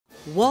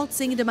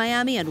Waltzing into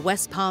Miami and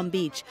West Palm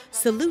Beach,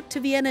 Salute to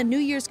Vienna New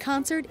Year's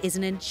concert is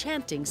an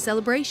enchanting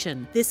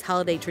celebration. This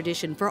holiday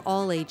tradition for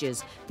all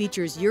ages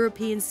features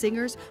European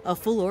singers, a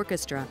full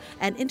orchestra,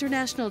 and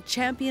international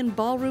champion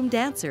ballroom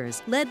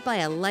dancers. Led by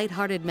a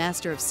light-hearted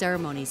master of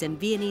ceremonies and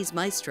Viennese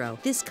maestro,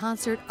 this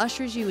concert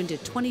ushers you into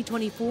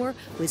 2024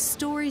 with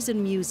stories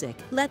and music.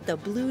 Let the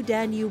Blue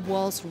Danube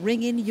Waltz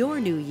ring in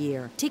your new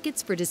year.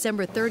 Tickets for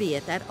December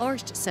 30th at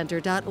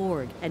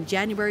archtcenter.org and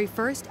January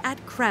 1st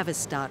at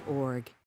Kravis.org.